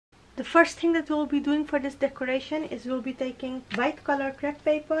The first thing that we'll be doing for this decoration is we'll be taking white color crepe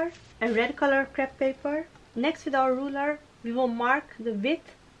paper and red color crepe paper. Next, with our ruler, we will mark the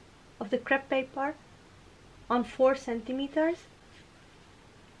width of the crepe paper on 4 centimeters.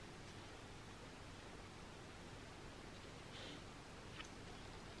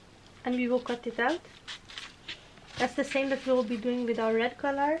 And we will cut it out. That's the same that we will be doing with our red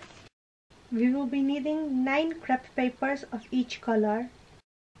color. We will be needing 9 crepe papers of each color.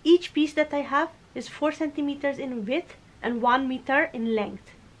 Each piece that I have is 4 centimeters in width and 1 meter in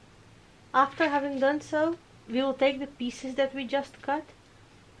length. After having done so, we will take the pieces that we just cut.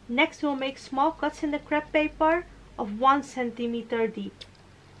 Next, we will make small cuts in the crepe paper of 1 centimeter deep.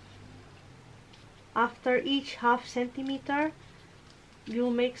 After each half centimeter, we will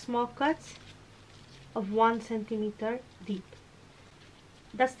make small cuts of 1 centimeter deep.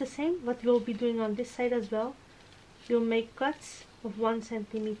 That's the same what we'll be doing on this side as well. We'll make cuts of 1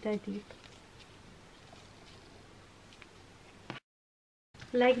 centimeter deep.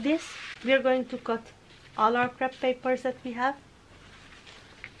 Like this, we are going to cut all our crepe papers that we have.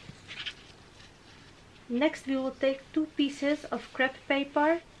 Next, we will take 2 pieces of crepe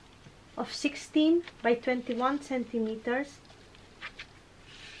paper of 16 by 21 centimeters.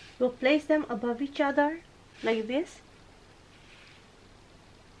 We'll place them above each other like this.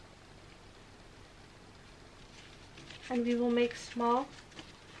 And we will make small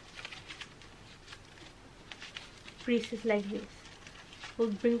creases like this.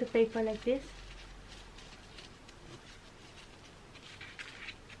 We'll bring the paper like this.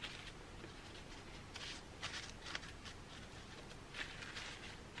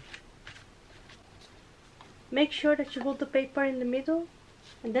 Make sure that you hold the paper in the middle,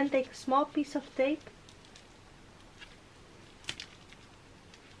 and then take a small piece of tape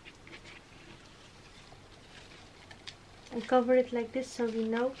and cover it like this so we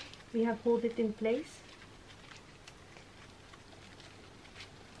know we have held it in place.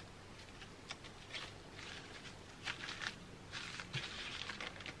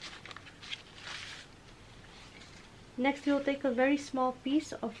 Next, we will take a very small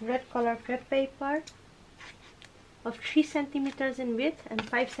piece of red color crepe paper of 3 centimeters in width and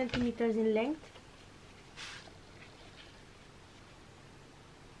 5 centimeters in length.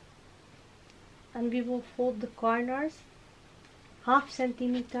 And we will fold the corners half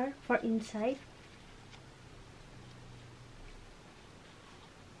centimeter for inside.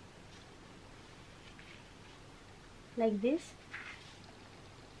 Like this.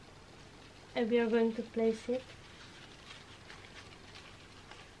 And we are going to place it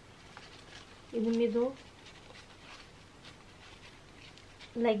in the middle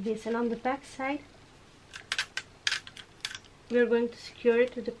like this, and on the back side we are going to secure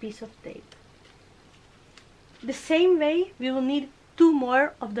it with a piece of tape. The same way, we will need 2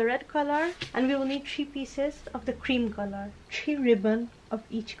 more of the red color, and we will need 3 pieces of the cream color, 3 ribbon of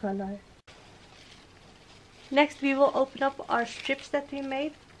each color. Next, we will open up our strips that we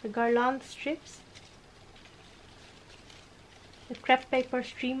made, the garland strips, the crepe paper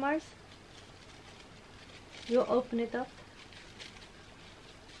streamers. We'll open it up.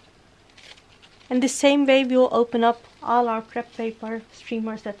 And the same way, we will open up all our crepe paper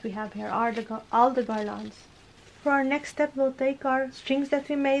streamers that we have here, all the garlands. For our next step, we'll take our strings that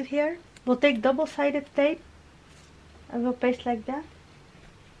we made here. We'll take double-sided tape and we'll paste like that.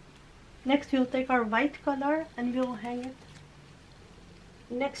 Next, we'll take our white color and we'll hang it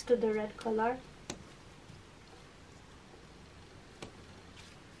next to the red color.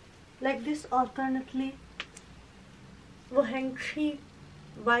 Like this, alternately, we'll hang 3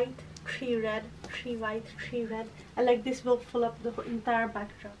 white, 3 red, 3 white, 3 red, and like this we'll fill up the entire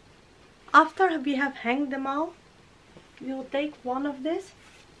backdrop. After we have hanged them all, we will take one of this.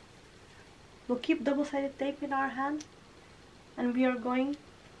 We'll keep double-sided tape in our hand, and we are going to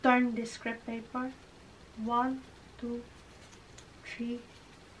turn this crepe paper 1, 2, 3,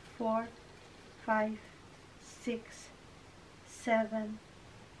 4, 5, 6, 7,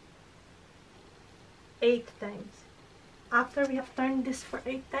 8 times. After we have turned this for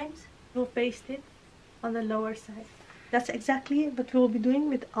 8 times, we'll paste it on the lower side. That's exactly what we will be doing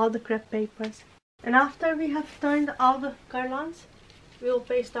with all the crepe papers. And after we have turned all the garlands, we will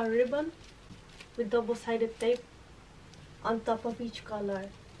paste our ribbon with double-sided tape on top of each color.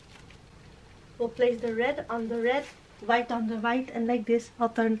 We'll place the red on the red, white on the white, and like this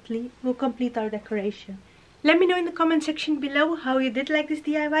alternately we'll complete our decoration. Let me know in the comment section below how you did like this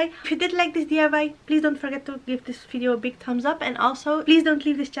DIY. If you did like this DIY, please don't forget to give this video a big thumbs up, and also please don't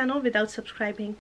leave this channel without subscribing.